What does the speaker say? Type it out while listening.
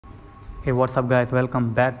Hey, what's up guys,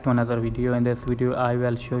 welcome back to another video. In this video I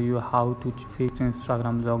will show you how to fix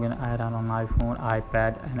Instagram login error on iPhone,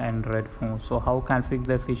 iPad and Android phone. So how can fix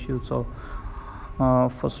this issue? So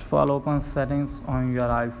first of all, open settings on your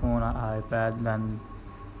iPhone or iPad, then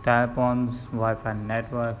tap on Wi-Fi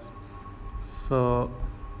network. So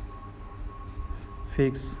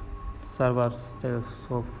fix server status.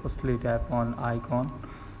 So firstly tap on icon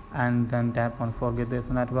and then tap on forget this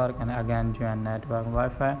network and again join network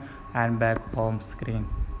Wi-Fi and back home screen.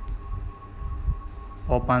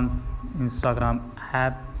 Opens Instagram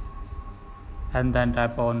app and then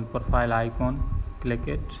tap on profile icon, click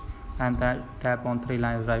it and then tap on three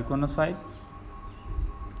lines right corner side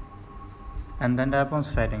and then tap on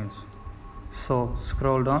settings. So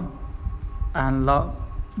scroll down and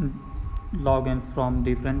log in from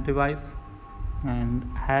different device and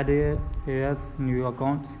add here new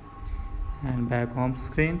accounts and back home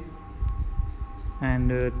screen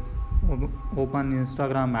and open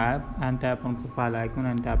Instagram app and tap on profile icon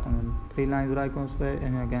and tap on three lines icons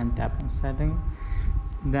and again tap on setting,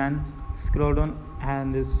 then scroll down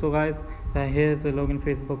and so guys here's the login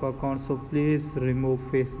Facebook account. So please remove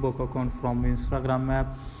Facebook account from Instagram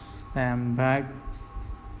app and back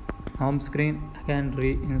home screen, again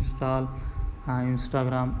reinstall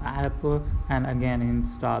Instagram app and again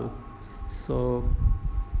install. So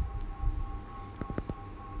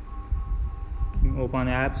open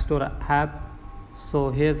App Store app. So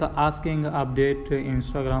here's the asking update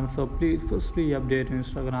Instagram. So please firstly update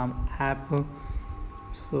Instagram app.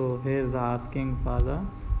 So here's the asking for the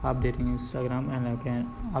updating Instagram and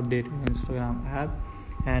again updating Instagram app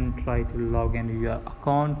and try to log in your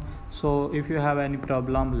account. So if you have any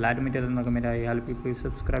problem, let me tell in the comment. I help you. Please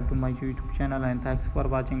subscribe to my YouTube channel and thanks for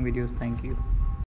watching videos. Thank you.